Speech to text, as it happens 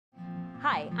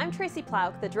Hi, I'm Tracy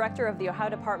Plouck, the Director of the Ohio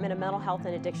Department of Mental Health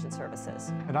and Addiction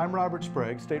Services. And I'm Robert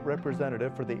Sprague, State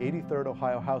Representative for the 83rd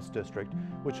Ohio House District,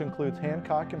 which includes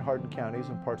Hancock and Hardin counties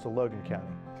and parts of Logan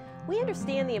County. We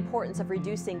understand the importance of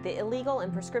reducing the illegal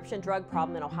and prescription drug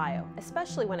problem in Ohio,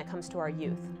 especially when it comes to our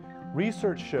youth.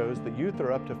 Research shows that youth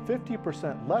are up to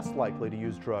 50% less likely to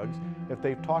use drugs if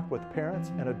they've talked with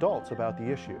parents and adults about the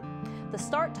issue. The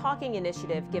Start Talking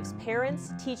initiative gives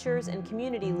parents, teachers, and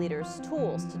community leaders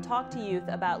tools to talk to youth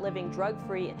about living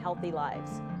drug-free and healthy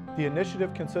lives. The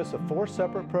initiative consists of 4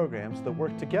 separate programs that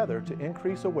work together to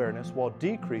increase awareness while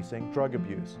decreasing drug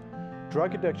abuse.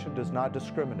 Drug addiction does not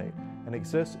discriminate and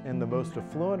exists in the most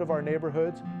affluent of our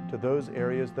neighborhoods to those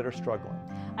areas that are struggling.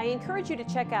 I encourage you to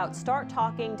check out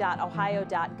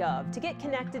starttalking.ohio.gov to get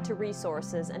connected to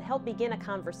resources and help begin a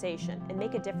conversation and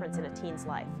make a difference in a teen's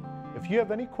life. If you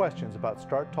have any questions about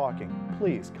Start Talking,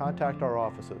 please contact our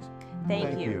offices.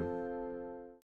 Thank you.